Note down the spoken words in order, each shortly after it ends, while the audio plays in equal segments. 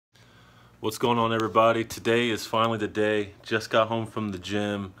What's going on, everybody? Today is finally the day. Just got home from the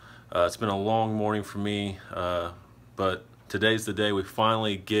gym. It's been a long morning for me, but today's the day we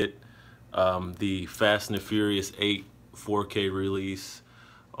finally get the Fast and the Furious 8 4K release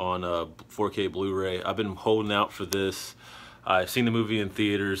on 4K Blu-ray. I've been holding out for this. I've seen the movie in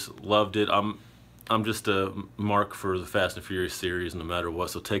theaters, loved it. I'm just a mark for the Fast and Furious series no matter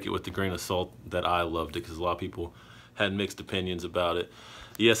what, so take it with a grain of salt that I loved it, because a lot of people had mixed opinions about it.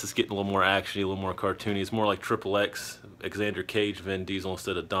 Yes, it's getting a little more actiony, a little more cartoony. It's more like Triple X, Xander Cage, Vin Diesel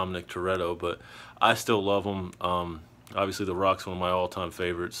instead of Dominic Toretto, but I still love him. Obviously, The Rock's one of my all-time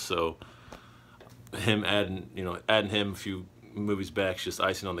favorites, so him adding him a few movies back is just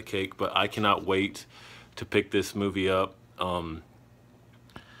icing on the cake. But I cannot wait to pick this movie up.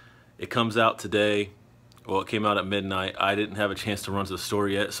 It comes out today. Well, it came out at midnight. I didn't have a chance to run to the store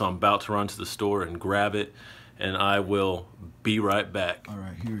yet, so I'm about to run to the store and grab it, and I will be right back. All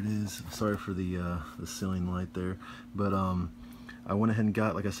right, here it is. Sorry for the ceiling light there, but I went ahead and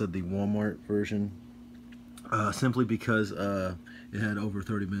got, like I said, the Walmart version, simply because it had over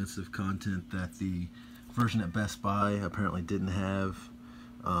 30 minutes of content that the version at Best Buy apparently didn't have.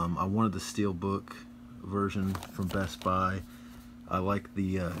 I wanted the Steelbook version from Best Buy. I like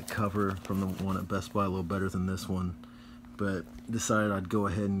the cover from the one at Best Buy a little better than this one, but decided I'd go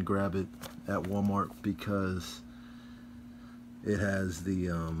ahead and grab it at Walmart because it has the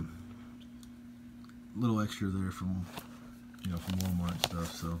little extra there from from Walmart and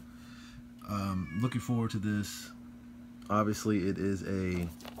stuff. So looking forward to this. Obviously, it is a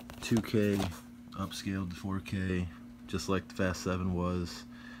 2K upscaled to 4K, just like the Fast 7 was.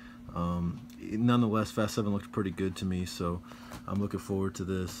 Nonetheless, Fast 7 looked pretty good to me, so I'm looking forward to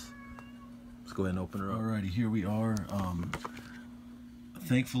this. Let's go ahead and open her up. Alrighty, here we are.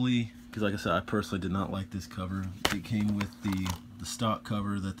 Thankfully, because like I said, I personally did not like this cover. It came with the stock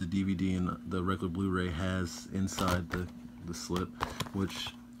cover that the DVD and the regular Blu-ray has inside the slip, which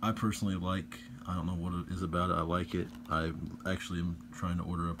I personally like. I don't know what it is about it. I like it. I actually am trying to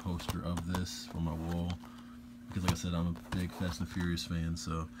order a poster of this for my wall, because like I said, I'm a big Fast and Furious fan.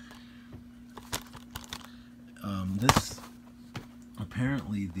 So this,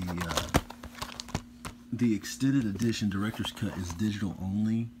 apparently the extended edition director's cut is digital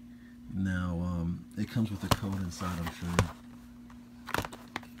only. Now it comes with a code inside, I'm sure.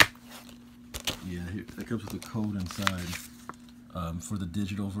 Yeah, it comes with a code inside for the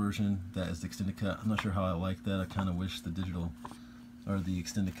digital version. That is the extended cut. I'm not sure how I like that. I kind of wish the digital or the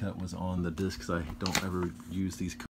extended cut was on the disc, because I don't ever use these codes.